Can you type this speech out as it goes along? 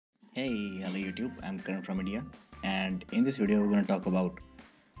Hey, hello YouTube, I'm Karan from India, and in this video we're going to talk about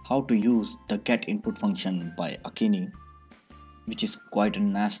how to use the GetInput function by Aacini, which is quite a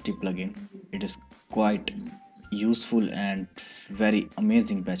nasty plugin. It is quite useful and very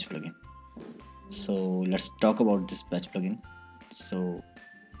amazing batch plugin. So let's talk about this batch plugin. So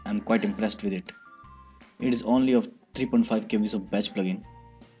I'm quite impressed with it. It is only of 3.5 kbs of batch plugin,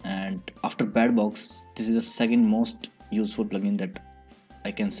 and after Badbox, this is the second most useful plugin that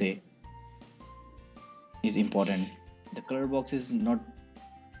I can say is important. The color box is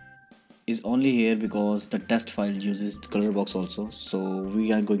only here because the test file uses the color box also. So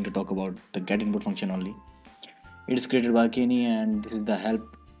we are going to talk about the get input function only. It is created by Kenny and this is the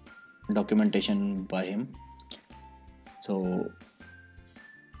help documentation by him. So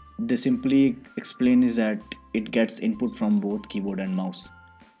they simply explain is that it gets input from both keyboard and mouse.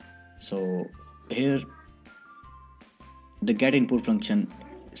 So here the get input function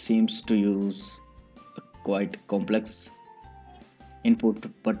seems to use a quite complex input,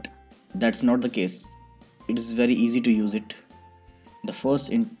 but that's not the case. It is very easy to use it. The first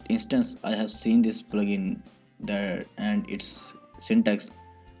instance I have seen this plugin there and its syntax,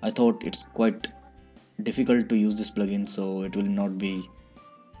 I thought it's quite difficult to use this plugin, so it will not be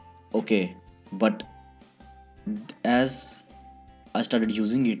okay. But as I started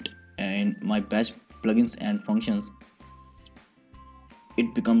using it in my batch plugins and functions,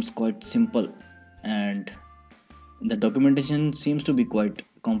 it becomes quite simple, and the documentation seems to be quite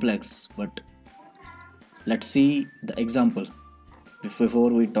complex. But let's see the example before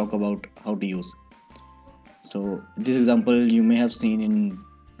we talk about how to use. So this example you may have seen in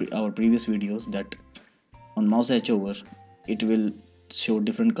our previous videos, that on mouse over it will show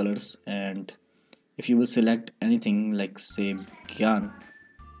different colors, and if you will select anything like say Gyan,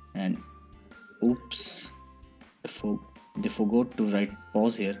 and oops, they forgot to write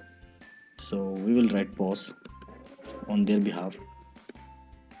pause here, so we will write pause on their behalf.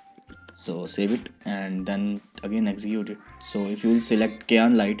 So save it and then again execute it. So if you will select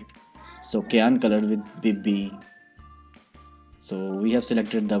Cyan light, so Cyan color with B, so we have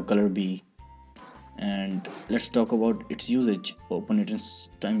selected the color B, and let's talk about its usage. Open it in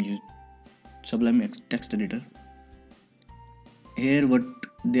time use Sublime text editor. Here what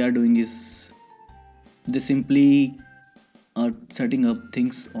they are doing is they simply are setting up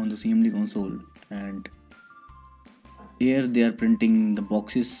things on the CMD console, and here they are printing the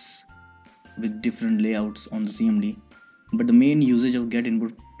boxes with different layouts on the CMD. But the main usage of get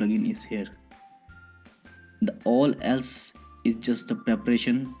input plugin is here. The all else is just the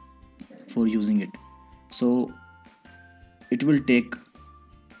preparation for using it. So it will take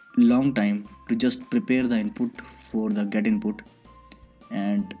long time to just prepare the input for the get input,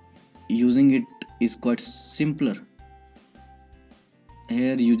 and using it is quite simpler.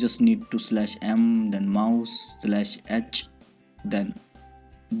 Here you just need to /m, then mouse /h, then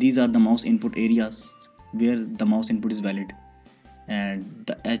these are the mouse input areas where the mouse input is valid, and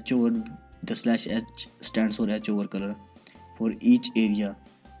the h over the /h stands for h over color. For each area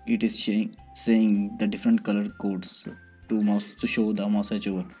it is saying the different color codes to show the mouse h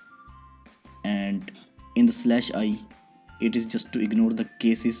over, and in the /i it is just to ignore the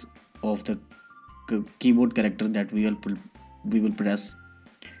cases of the keyboard character that we will press,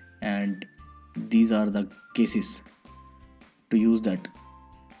 and these are the cases to use that.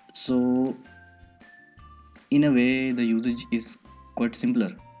 So in a way the usage is quite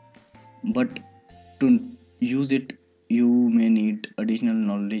simpler, but to use it you may need additional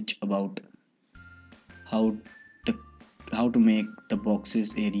knowledge about how the how to make the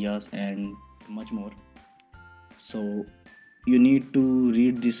boxes areas and much more. So you need to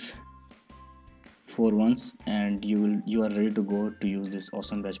read this for once and you are ready to go to use this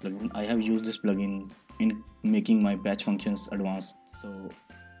awesome batch plugin. I have used this plugin in making my batch functions advanced, so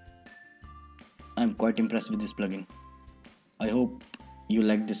I'm quite impressed with this plugin. I hope you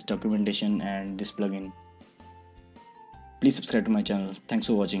like this documentation and this plugin. Please subscribe to my channel. Thanks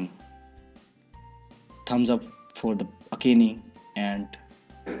for watching. Thumbs up for the Aacini and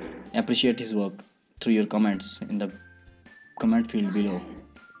appreciate his work through your comments in the comment field below.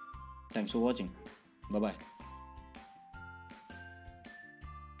 Thanks for watching. Bye bye.